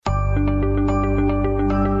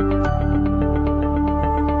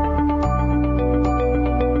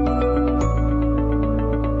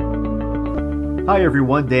Hi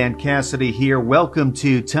everyone, Dan Cassidy here. Welcome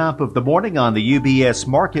to Top of the Morning on the UBS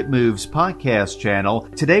Market Moves podcast channel.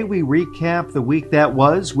 Today we recap the week that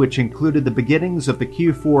was, which included the beginnings of the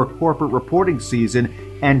Q4 corporate reporting season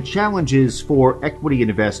and challenges for equity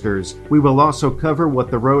investors. We will also cover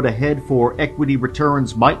what the road ahead for equity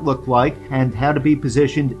returns might look like and how to be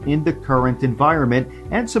positioned in the current environment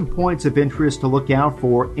and some points of interest to look out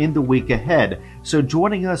for in the week ahead. So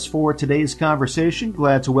joining us for today's conversation,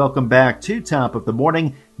 glad to welcome back to Top of the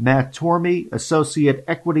Morning, Matt Tormey, Associate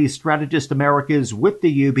Equity Strategist Americas with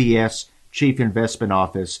the UBS Chief Investment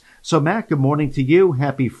Office. So Matt, good morning to you.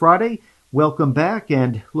 Happy Friday. Welcome back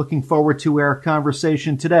and looking forward to our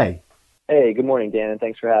conversation today. Hey, good morning, Dan, and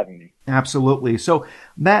thanks for having me. Absolutely. So,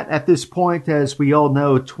 Matt, at this point, as we all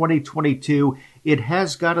know, 2022, it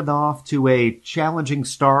has gotten off to a challenging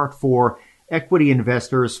start for equity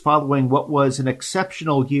investors following what was an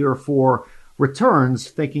exceptional year for returns,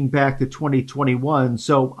 thinking back to 2021.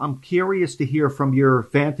 So I'm curious to hear from your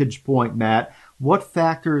vantage point, Matt, what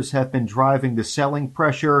factors have been driving the selling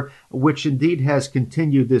pressure, which indeed has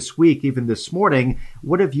continued this week, even this morning?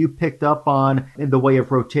 What have you picked up on in the way of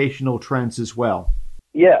rotational trends as well?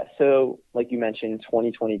 Yeah, so like you mentioned,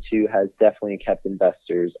 2022 has definitely kept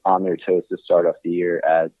investors on their toes to start off the year,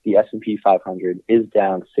 as the S&P 500 is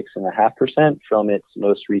down 6.5% from its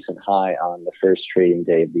most recent high on the first trading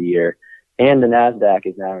day of the year. And the NASDAQ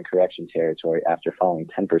is now in correction territory after falling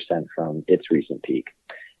 10% from its recent peak.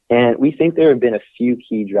 And we think there have been a few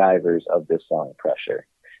key drivers of this selling pressure.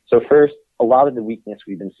 So first, a lot of the weakness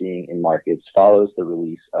we've been seeing in markets follows the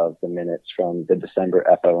release of the minutes from the December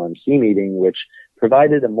FOMC meeting, which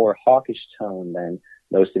provided a more hawkish tone than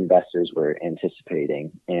most investors were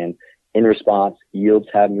anticipating. And in response, yields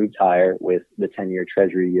have moved higher, with the 10-year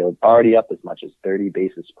Treasury yield already up as much as 30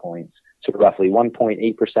 basis points to roughly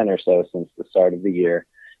 1.8% or so since the start of the year.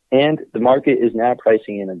 And the market is now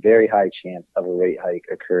pricing in a very high chance of a rate hike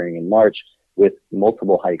occurring in March, with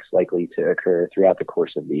multiple hikes likely to occur throughout the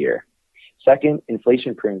course of the year. Second,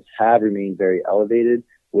 inflation prints have remained very elevated,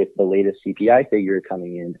 with the latest CPI figure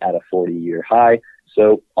coming in at a 40-year high.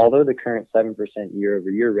 So although the current 7%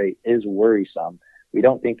 year-over-year rate is worrisome, we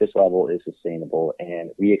don't think this level is sustainable,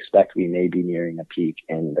 and we expect we may be nearing a peak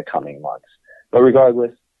in the coming months. But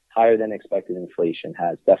regardless, higher than expected inflation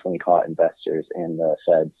has definitely caught investors and the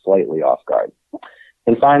Fed slightly off guard.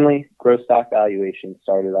 And finally, growth stock valuations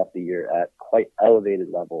started off the year at quite elevated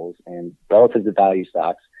levels, and relative to value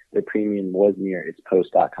stocks, the premium was near its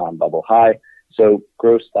post.com bubble high. So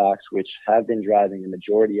growth stocks, which have been driving the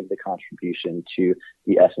majority of the contribution to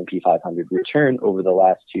the S&P 500 return over the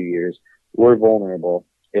last 2 years, were vulnerable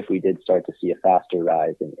if we did start to see a faster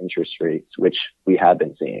rise in interest rates, which we have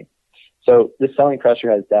been seeing. So this selling pressure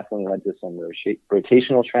has definitely led to some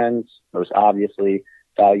rotational trends. Most obviously,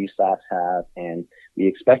 value stocks have, and we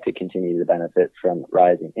expect to continue to benefit from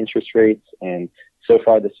rising interest rates. And so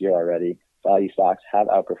far this year already, value stocks have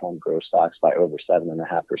outperformed growth stocks by over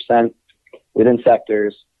 7.5%. Within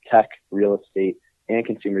sectors, tech, real estate, and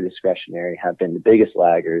consumer discretionary have been the biggest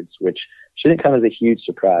laggards, which shouldn't come as a huge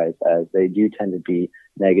surprise, as they do tend to be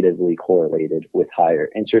negatively correlated with higher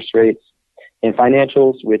interest rates. And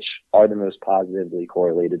financials, which are the most positively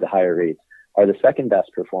correlated to higher rates, are the second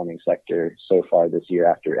best performing sector so far this year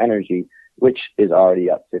after energy, which is already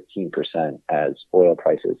up 15% as oil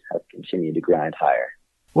prices have continued to grind higher.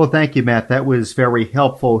 Well, thank you, Matt. That was very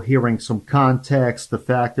helpful, hearing some context, the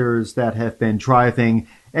factors that have been driving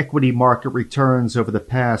equity market returns over the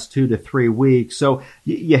past 2 to 3 weeks. So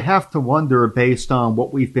you have to wonder, based on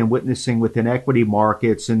what we've been witnessing within equity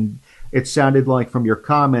markets, and it sounded like from your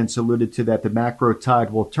comments alluded to that the macro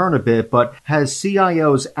tide will turn a bit, but has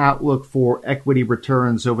CIO's outlook for equity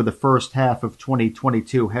returns over the first half of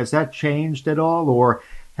 2022, has that changed at all, or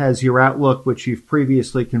has your outlook, which you've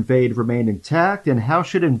previously conveyed, remained intact? And how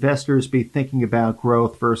should investors be thinking about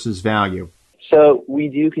growth versus value? So we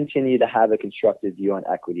do continue to have a constructive view on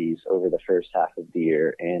equities over the first half of the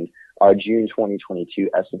year, and our June 2022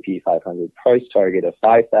 S&P 500 price target of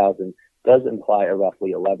 5,000 does imply a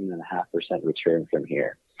roughly 11.5% return from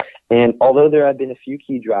here. And although there have been a few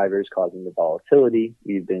key drivers causing the volatility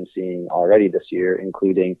we've been seeing already this year,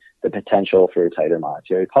 including the potential for tighter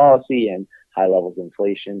monetary policy and high levels of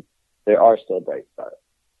inflation, there are still bright spots.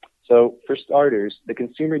 So for starters, the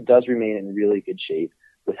consumer does remain in really good shape,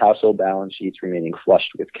 with household balance sheets remaining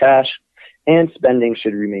flushed with cash, and spending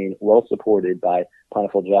should remain well supported by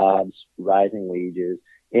plentiful jobs, rising wages,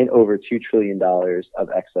 and over $2 trillion of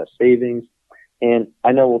excess savings. And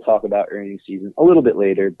I know we'll talk about earnings season a little bit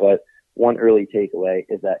later, but one early takeaway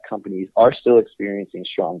is that companies are still experiencing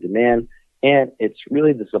strong demand, And it's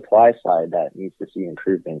really the supply side that needs to see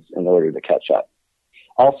improvements in order to catch up.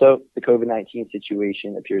 Also, the COVID-19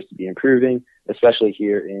 situation appears to be improving, especially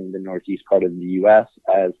here in the northeast part of the U.S.,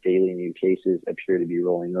 as daily new cases appear to be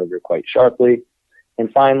rolling over quite sharply.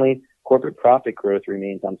 And finally, corporate profit growth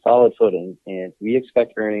remains on solid footing, and we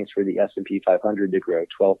expect earnings for the S&P 500 to grow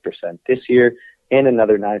 12% this year and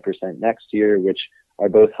another 9% next year, which are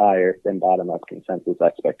both higher than bottom-up consensus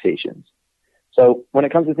expectations. So when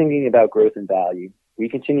it comes to thinking about growth and value, we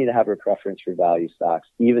continue to have a preference for value stocks,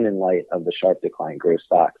 even in light of the sharp decline growth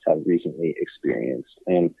stocks have recently experienced.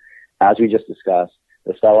 And as we just discussed,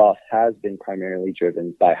 the sell-off has been primarily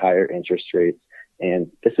driven by higher interest rates. And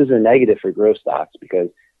this is a negative for growth stocks because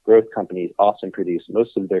growth companies often produce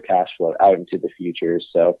most of their cash flow out into the future.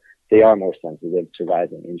 So they are more sensitive to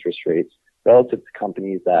rising interest rates relative to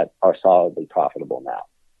companies that are solidly profitable now.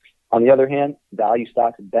 On the other hand, value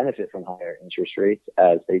stocks benefit from higher interest rates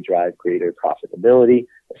as they drive greater profitability,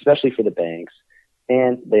 especially for the banks,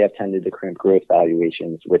 and they have tended to crimp growth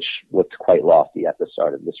valuations, which looked quite lofty at the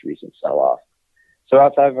start of this recent sell-off. So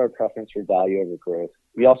outside of our preference for value over growth,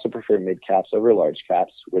 we also prefer mid caps over large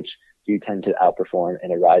caps, which do tend to outperform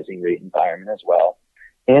in a rising rate environment as well.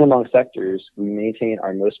 And among sectors, we maintain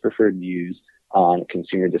our most preferred views on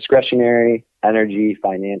consumer discretionary, energy,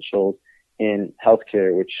 financials, in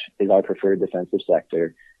healthcare, which is our preferred defensive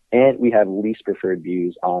sector, and we have least preferred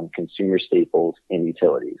views on consumer staples and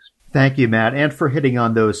utilities. Thank you, Matt, and for hitting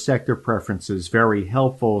on those sector preferences. Very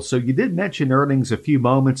helpful. So you did mention earnings a few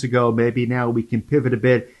moments ago. Maybe now we can pivot a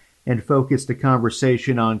bit and focus the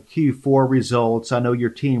conversation on Q4 results. I know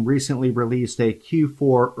your team recently released a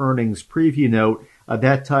Q4 earnings preview note.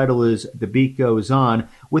 That title is The Beat Goes On.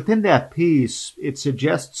 Within that piece, it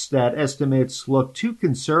suggests that estimates look too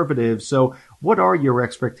conservative. So what are your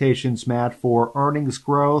expectations, Matt, for earnings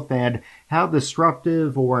growth, and how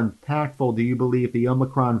disruptive or impactful do you believe the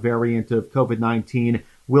Omicron variant of COVID-19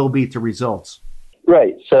 will be to results?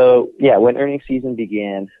 Right. So, when earnings season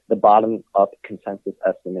began, the bottom-up consensus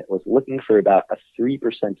estimate was looking for about a 3%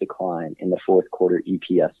 decline in the fourth quarter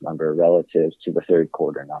EPS number relative to the third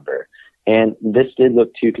quarter number. And this did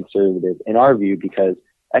look too conservative in our view because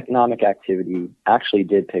economic activity actually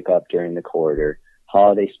did pick up during the quarter.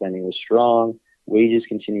 Holiday spending was strong, wages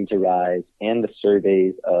continued to rise, and the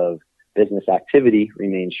surveys of business activity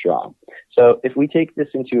remained strong. So if we take this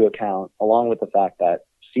into account, along with the fact that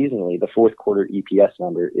seasonally, the fourth quarter EPS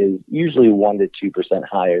number is usually 1% to 2%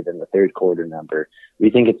 higher than the third quarter number, we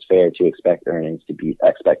think it's fair to expect earnings to beat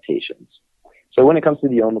expectations. So when it comes to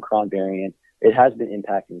the Omicron variant, it has been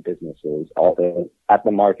impacting businesses, although at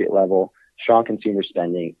the market level, strong consumer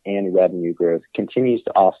spending and revenue growth continues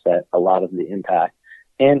to offset a lot of the impact,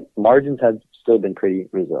 and margins have still been pretty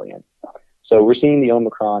resilient. So we're seeing the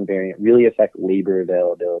Omicron variant really affect labor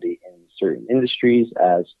availability in certain industries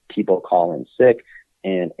as people call in sick,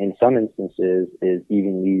 and in some instances is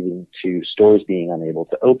even leading to stores being unable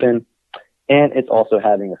to open. And it's also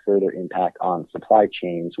having a further impact on supply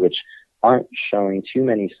chains, which aren't showing too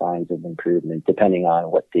many signs of improvement depending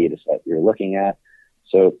on what data set you're looking at.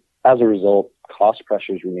 So as a result, cost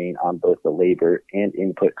pressures remain on both the labor and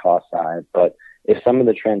input cost side. But if some of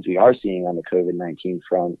the trends we are seeing on the COVID-19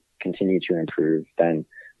 front continue to improve, then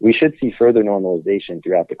we should see further normalization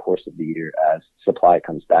throughout the course of the year as supply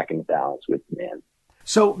comes back into balance with demand.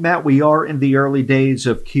 So, Matt, we are in the early days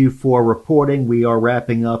of Q4 reporting. We are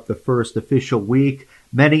wrapping up the first official week.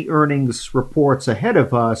 Many earnings reports ahead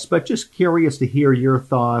of us, but just curious to hear your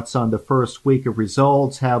thoughts on the first week of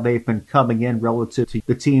results, how they've been coming in relative to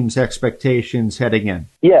the team's expectations heading in.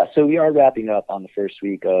 Yeah, so we are wrapping up on the first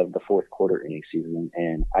week of the fourth quarter earnings season,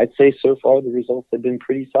 and I'd say so far the results have been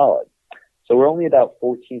pretty solid. So we're only about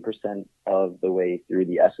 14% of the way through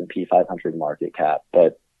the S&P 500 market cap,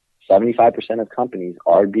 but 75% of companies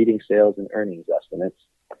are beating sales and earnings estimates.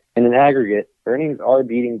 And in aggregate, earnings are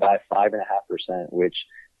beating by 5.5%, which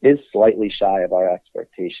is slightly shy of our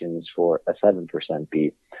expectations for a 7%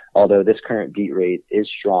 beat, although this current beat rate is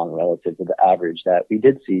strong relative to the average that we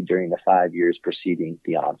did see during the 5 years preceding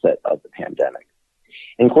the onset of the pandemic.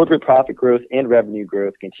 And corporate profit growth and revenue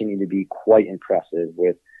growth continue to be quite impressive,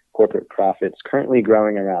 with corporate profits currently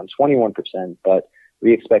growing around 21%, but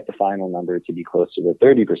we expect the final number to be closer to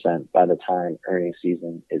 30% by the time earnings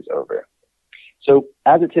season is over. So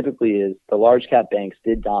as it typically is, the large cap banks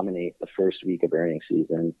did dominate the first week of earnings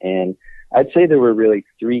season. And I'd say there were really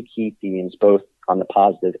three key themes, both on the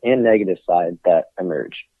positive and negative side, that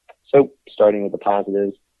emerged. So starting with the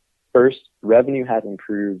positives, first, revenue has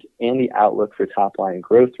improved and the outlook for top line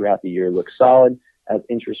growth throughout the year looks solid as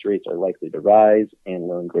interest rates are likely to rise and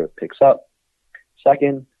loan growth picks up.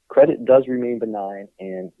 Second, credit does remain benign,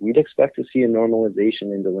 and we'd expect to see a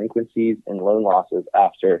normalization in delinquencies and loan losses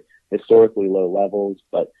after historically low levels,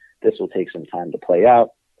 but this will take some time to play out.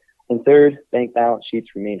 And third, bank balance sheets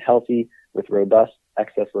remain healthy with robust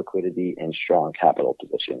excess liquidity and strong capital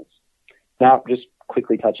positions. Now, just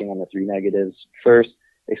quickly touching on the three negatives. First,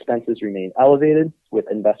 expenses remain elevated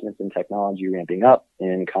with investments in technology ramping up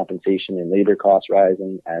and compensation and labor costs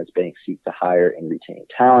rising as banks seek to hire and retain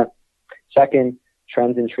talent. Second,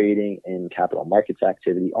 trends in trading and capital markets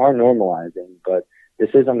activity are normalizing, but this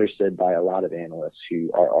is understood by a lot of analysts who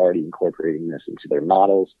are already incorporating this into their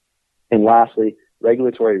models. And lastly,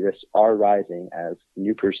 regulatory risks are rising as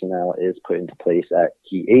new personnel is put into place at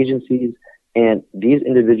key agencies, and these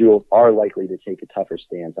individuals are likely to take a tougher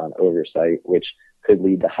stance on oversight, which could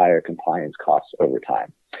lead to higher compliance costs over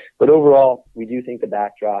time. But overall, we do think the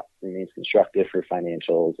backdrop remains constructive for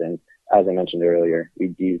financials, and as I mentioned earlier, we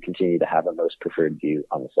do continue to have a most preferred view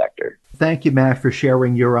on the sector. Thank you, Matt, for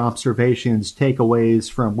sharing your observations,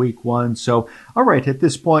 takeaways from week one. So, all right, at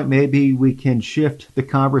this point, maybe we can shift the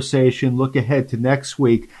conversation, look ahead to next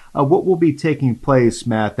week. What will be taking place,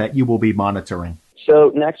 Matt, that you will be monitoring?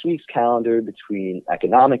 So next week's calendar, between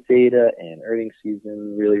economic data and earnings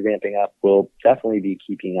season really ramping up, will definitely be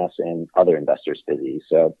keeping us and other investors busy.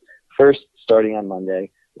 So first, starting on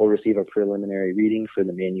Monday, we'll receive a preliminary reading for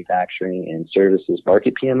the manufacturing and services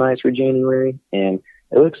market PMIs for January, and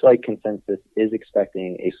it looks like consensus is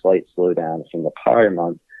expecting a slight slowdown from the prior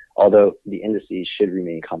month, although the indices should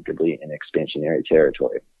remain comfortably in expansionary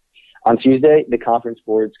territory. On Tuesday, the Conference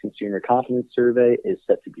Board's Consumer Confidence Survey is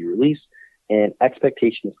set to be released, and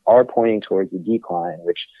expectations are pointing towards a decline,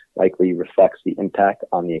 which likely reflects the impact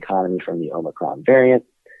on the economy from the Omicron variant.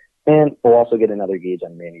 And we'll also get another gauge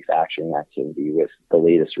on manufacturing activity with the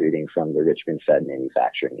latest reading from the Richmond Fed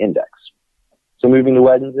Manufacturing Index. So moving to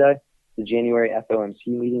Wednesday, the January FOMC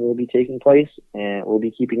meeting will be taking place, and we'll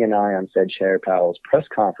be keeping an eye on Fed Chair Powell's press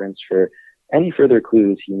conference for any further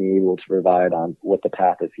clues he may be able to provide on what the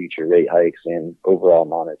path of future rate hikes and overall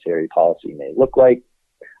monetary policy may look like.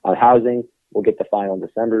 On housing, we'll get the final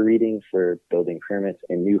December reading for building permits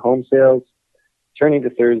and new home sales. Turning to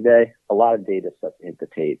Thursday, a lot of data set to hit the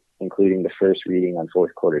tape, including the first reading on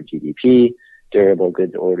fourth quarter GDP, durable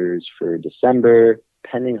goods orders for December,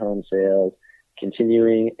 pending home sales,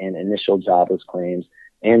 continuing and initial jobless claims,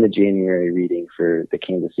 and the January reading for the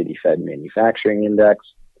Kansas City Fed Manufacturing Index.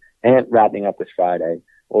 And wrapping up with Friday,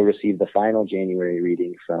 we'll receive the final January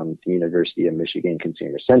reading from the University of Michigan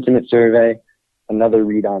Consumer Sentiment Survey, another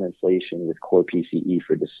read on inflation with core PCE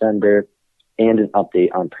for December, and an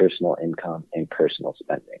update on personal income and personal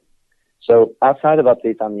spending. So outside of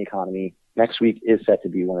updates on the economy, next week is set to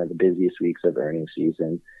be one of the busiest weeks of earnings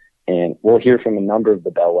season, and we'll hear from a number of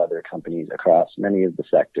the bellwether companies across many of the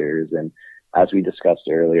sectors. And as we discussed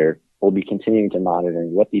earlier, we'll be continuing to monitor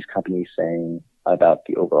what these companies are saying about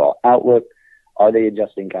the overall outlook. Are they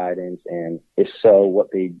adjusting guidance? And if so,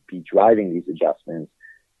 what may be driving these adjustments?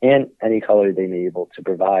 And any color they may be able to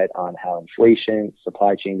provide on how inflation,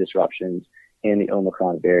 supply chain disruptions, and the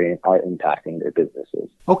Omicron variant are impacting their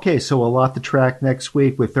businesses. Okay, so a lot to track next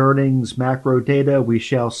week with earnings, macro data. We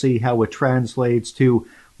shall see how it translates to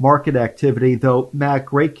market activity. Though, Matt,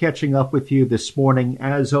 great catching up with you this morning.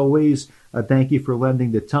 As always, thank you for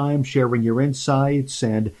lending the time, sharing your insights,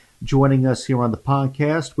 and joining us here on the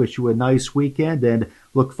podcast. Wish you a nice weekend and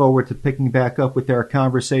look forward to picking back up with our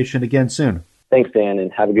conversation again soon. Thanks, Dan,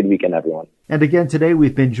 and have a good weekend, everyone. And again, today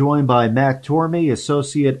we've been joined by Matt Tormey,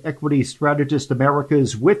 Associate Equity Strategist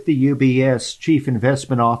Americas with the UBS Chief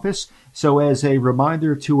Investment Office. So as a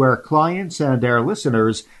reminder to our clients and our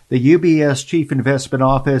listeners, the UBS Chief Investment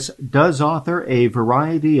Office does author a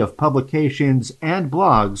variety of publications and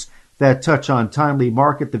blogs that touch on timely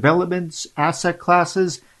market developments, asset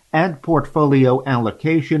classes, and portfolio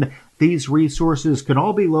allocation. These resources can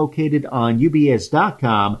all be located on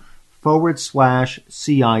ubs.com/CIO,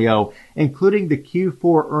 including the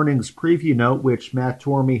Q4 earnings preview note, which Matt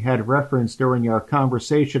Tormey had referenced during our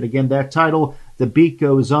conversation. Again, that title, The Beat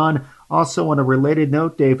Goes On. Also, on a related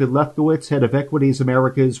note, David Lefkowitz, head of Equities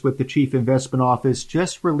Americas with the Chief Investment Office,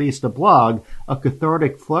 just released a blog, A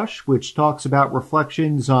Cathartic Flush, which talks about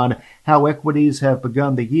reflections on how equities have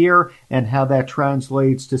begun the year and how that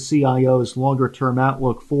translates to CIO's longer-term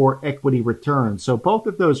outlook for equity returns. So both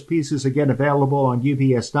of those pieces, again, available on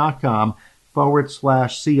ubs.com/CIO.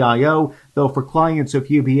 Though for clients of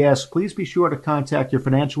UBS, please be sure to contact your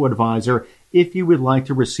financial advisor if you would like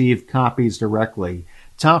to receive copies directly.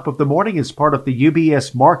 Top of the Morning is part of the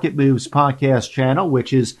UBS Market Moves podcast channel,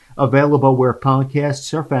 which is available where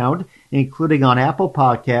podcasts are found, including on Apple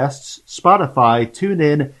Podcasts, Spotify,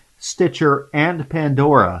 TuneIn, Stitcher, and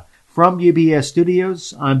Pandora. From UBS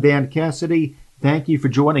Studios, I'm Dan Cassidy. Thank you for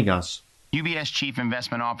joining us. UBS Chief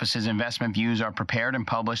Investment Office's investment views are prepared and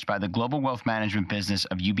published by the global wealth management business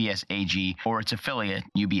of UBS AG or its affiliate,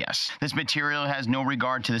 UBS. This material has no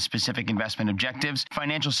regard to the specific investment objectives,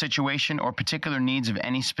 financial situation, or particular needs of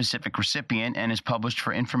any specific recipient and is published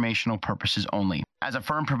for informational purposes only. As a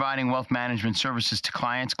firm providing wealth management services to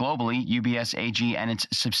clients globally, UBS AG and its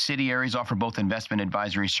subsidiaries offer both investment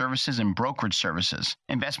advisory services and brokerage services.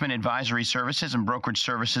 Investment advisory services and brokerage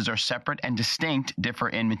services are separate and distinct, differ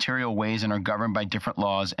in material ways, and are governed by different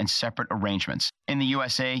laws and separate arrangements. In the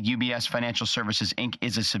USA, UBS Financial Services Inc.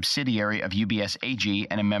 is a subsidiary of UBS AG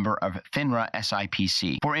and a member of FINRA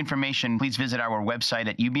SIPC. For information, please visit our website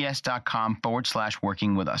at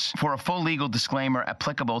ubs.com/working with us. For a full legal disclaimer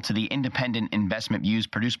applicable to the independent investment views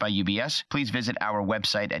produced by UBS, please visit our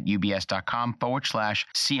website at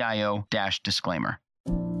ubs.com/CIO-disclaimer.